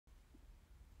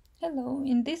Hello,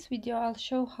 in this video I'll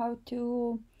show how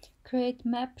to create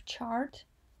map chart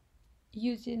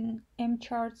using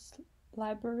amCharts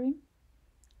library,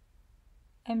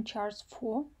 amCharts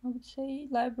 4 I would say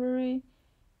library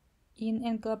in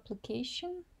Angular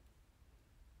application.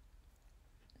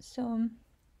 So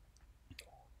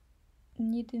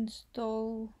need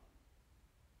install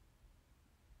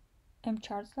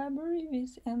amCharts library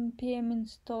with npm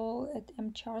install at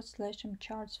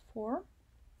amcharts/amcharts4,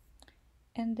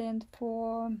 and then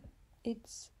for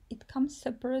it comes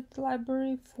separate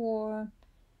library for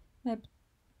map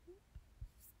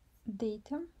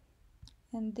data,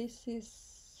 and this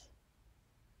is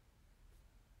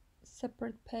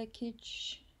separate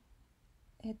package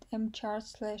at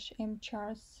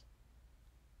amcharts/amcharts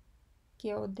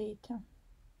geodata.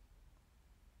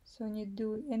 So you need to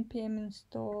do npm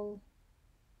install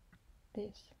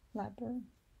this library.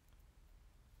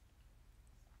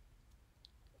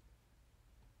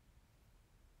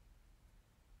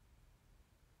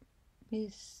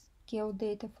 With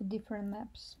geodata for different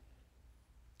maps.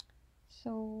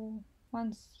 So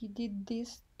once you did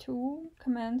these two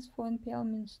commands for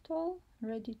npm install,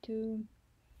 ready to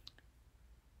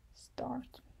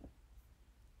start.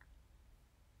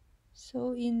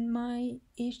 So in my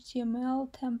HTML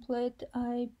template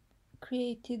I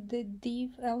created the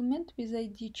div element with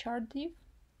id chart div,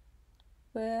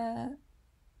 where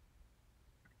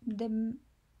the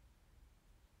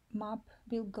map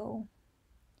will go,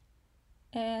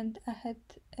 and I had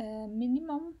a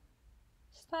minimum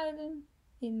styling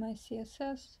in my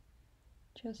CSS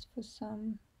just for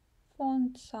some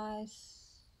font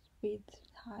size, width,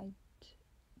 height,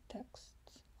 text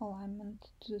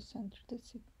alignment to the center.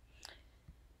 That's it.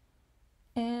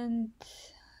 And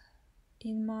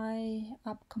in my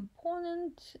app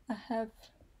component I have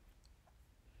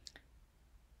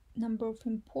number of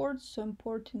imports, so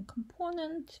importing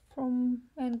component from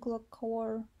Angular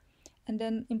core, and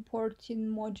then importing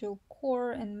module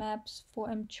core and maps for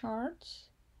amCharts,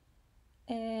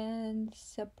 and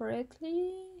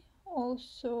separately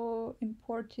also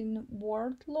importing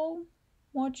world-law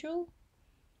module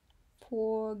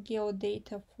for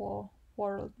geodata for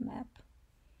world map.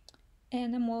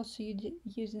 And I'm also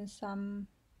using some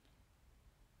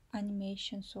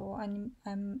animation, so I'm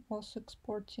also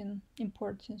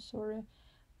importing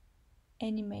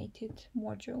animated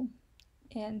module,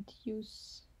 and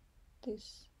use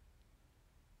this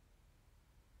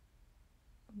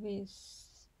with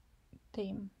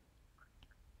theme.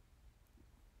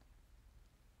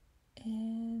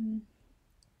 And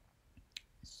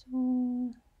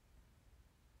so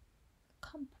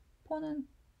component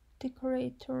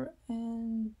decorator,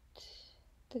 and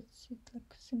that's it,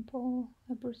 like simple,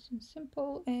 everything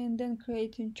simple. And then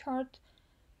creating chart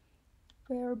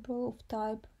variable of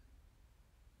type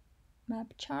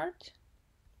map chart,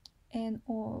 and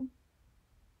or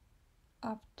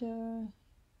after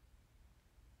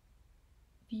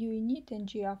viewing it,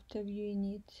 and after viewing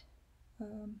it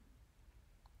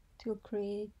to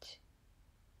create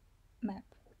map.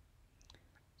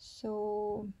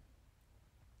 So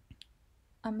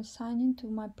I'm assigning to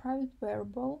my private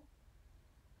variable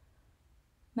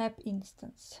map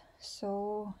instance.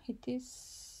 So it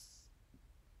is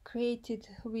created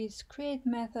with create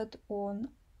method on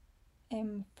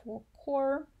M4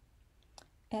 core,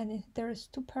 and there's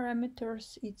two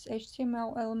parameters. It's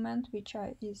HTML element, which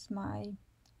is my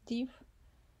div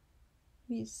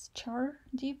with char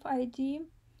div ID,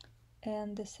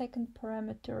 and the second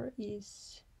parameter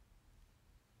is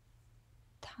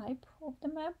type of the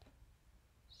map,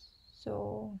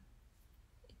 so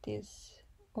it is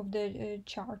of the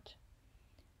chart,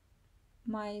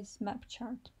 my map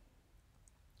chart.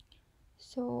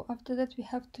 So after that we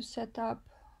have to set up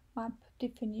map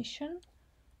definition,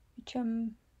 which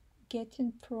I'm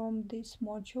getting from this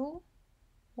module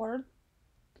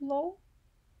world-law.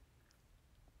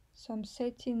 So I'm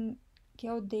setting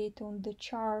geodata on the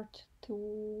chart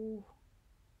to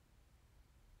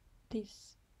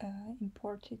this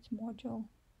imported module.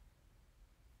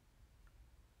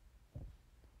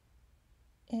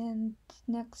 And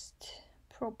next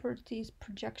property is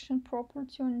projection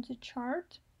property on the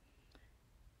chart,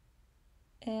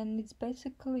 and it's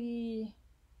basically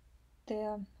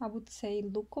the, I would say,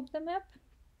 look of the map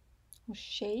or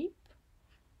shape.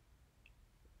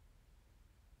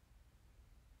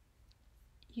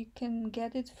 You can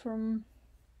get it from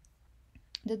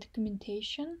the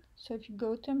documentation. So if you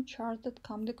go to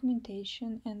amcharts.com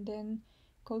documentation and then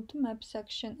go to map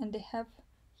section, and they have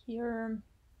here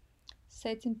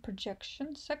setting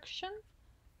projection section,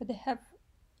 but they have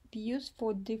views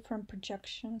for different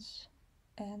projections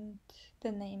and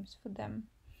the names for them.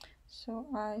 So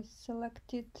I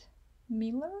selected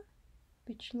Miller,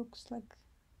 which looks like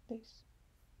this.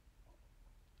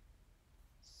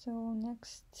 So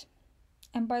next,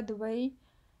 and by the way,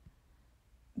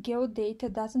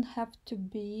 geodata doesn't have to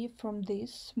be from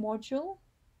this module.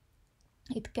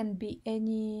 It can be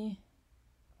any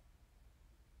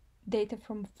data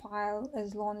from file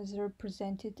as long as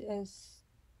represented as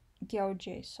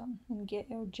GeoJSON in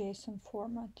GeoJSON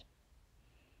format.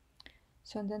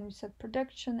 So then we set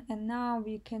production, and now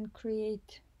we can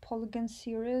create polygon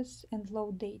series and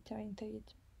load data into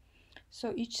it.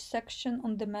 So each section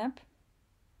on the map,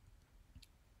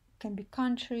 can be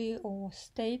country or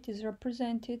state, is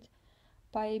represented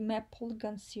by map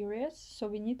polygon series. So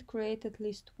we need to create at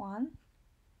least one.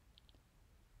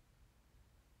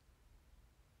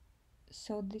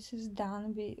 So this is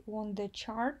done. We want the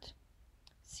chart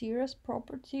series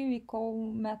property, we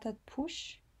call method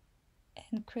push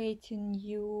and creating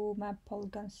new map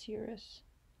polygon series,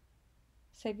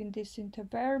 saving this into a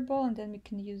variable, and then we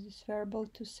can use this variable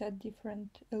to set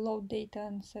different load data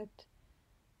and set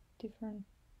different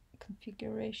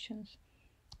configurations.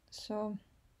 So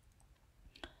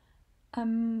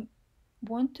I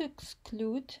want to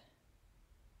exclude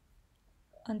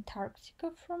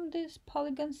Antarctica from this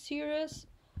polygon series,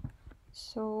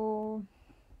 so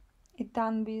it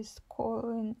done with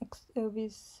calling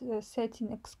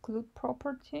setting exclude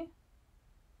property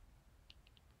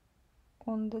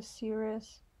on the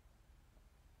series,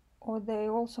 or they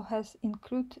also has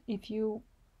include if you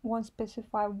want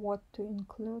specify what to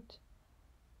include,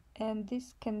 and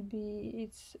this can be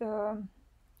its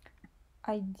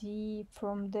ID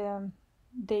from the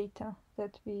data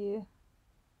that we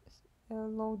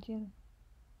load in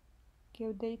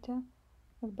geodata,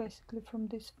 but basically from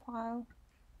this file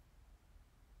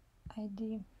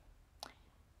ID.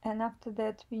 And after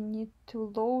that we need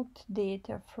to load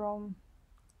data from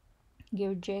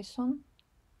GeoJSON,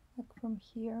 like from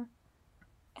here,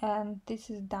 and this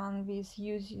is done with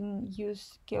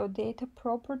use geodata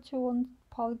property on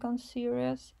polygon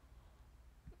series.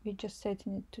 We're just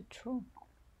setting it to true.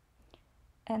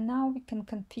 And now we can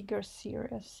configure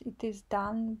series. It is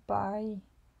done by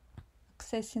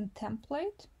accessing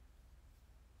template.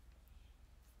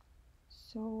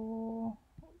 So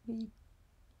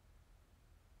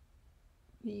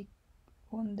we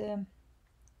on the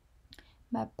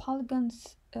map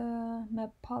polygons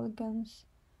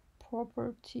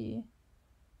property,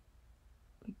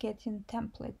 we get in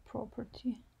template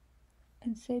property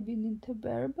and saving into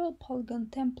variable polygon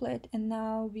template, and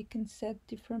now we can set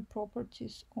different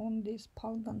properties on this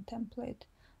polygon template,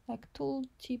 like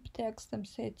tooltip text. I'm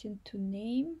setting to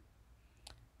name,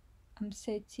 I'm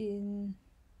setting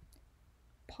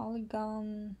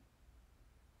polygon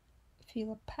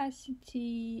fill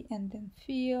opacity and then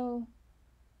fill,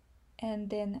 and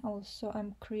then also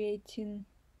I'm creating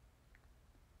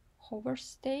hover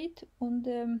state on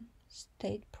the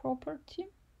state property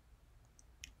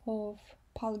of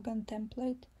polygon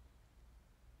template,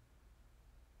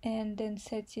 and then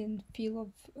setting fill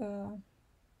of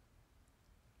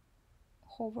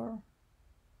hover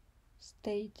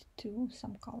state to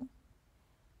some color,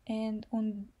 and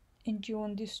on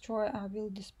on destroy I will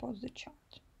dispose the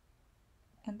chart,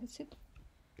 and that's it.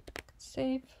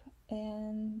 Save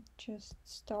and just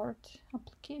start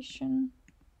application.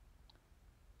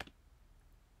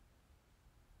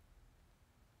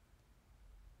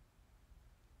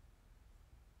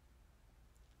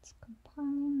 It's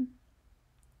compiling,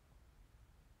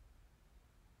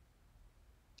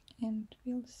 and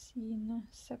we'll see in a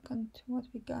second what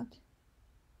we got.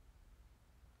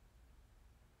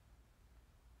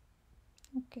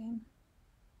 Okay,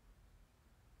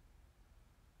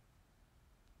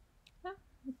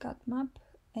 we got map,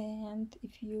 and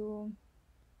if you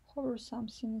hover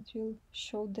something it will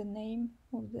show the name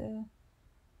of the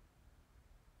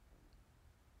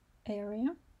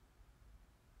area.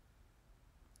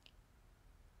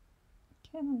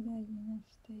 Canada, United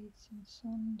States, and so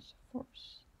on and so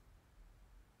forth.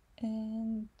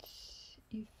 And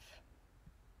if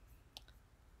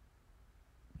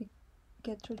we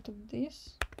get rid of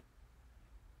this,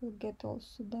 we'll get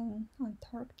also then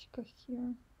Antarctica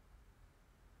here,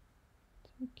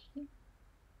 Turkey,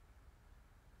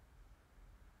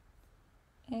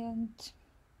 and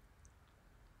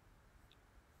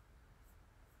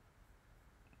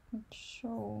let's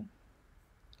show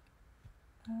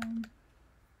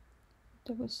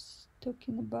I was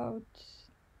talking about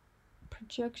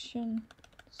projection.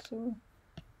 So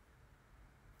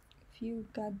if you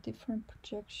got different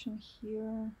projection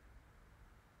here,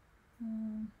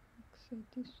 let's say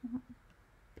this one,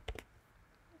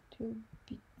 it will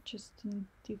be just in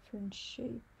different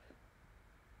shape.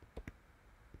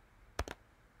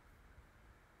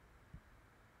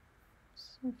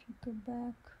 So if you go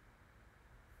back,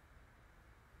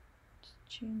 it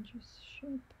changes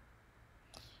shape.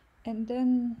 And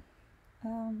then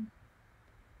you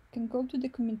can go to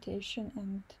documentation,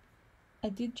 and I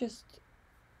did just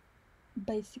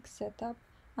basic setup.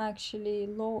 Actually,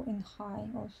 low and high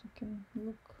also can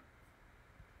look.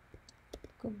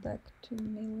 Go back to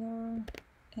Miller,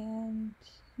 and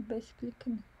you basically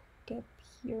can get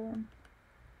here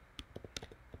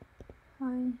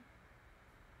high,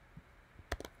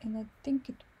 and I think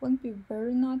it won't be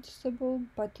very noticeable,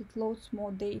 but it loads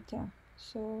more data,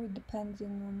 so it depends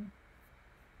on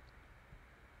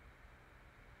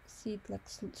see it like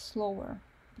slower,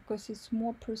 because it's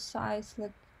more precise,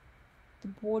 like the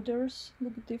borders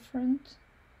look different.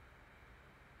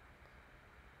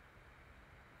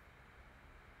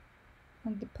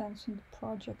 It depends on the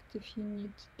project if you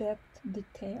need that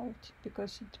detailed,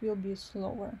 because it will be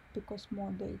slower because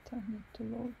more data need to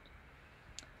load.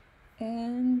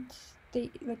 And they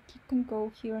like you can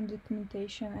go here in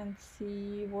documentation and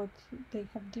see what they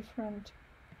have different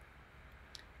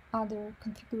other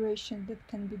configuration that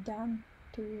can be done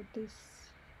to this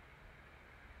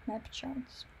map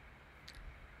charts.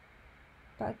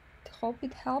 But hope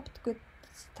it helped get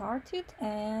started,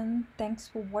 and thanks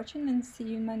for watching, and see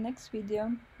you in my next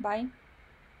video. Bye.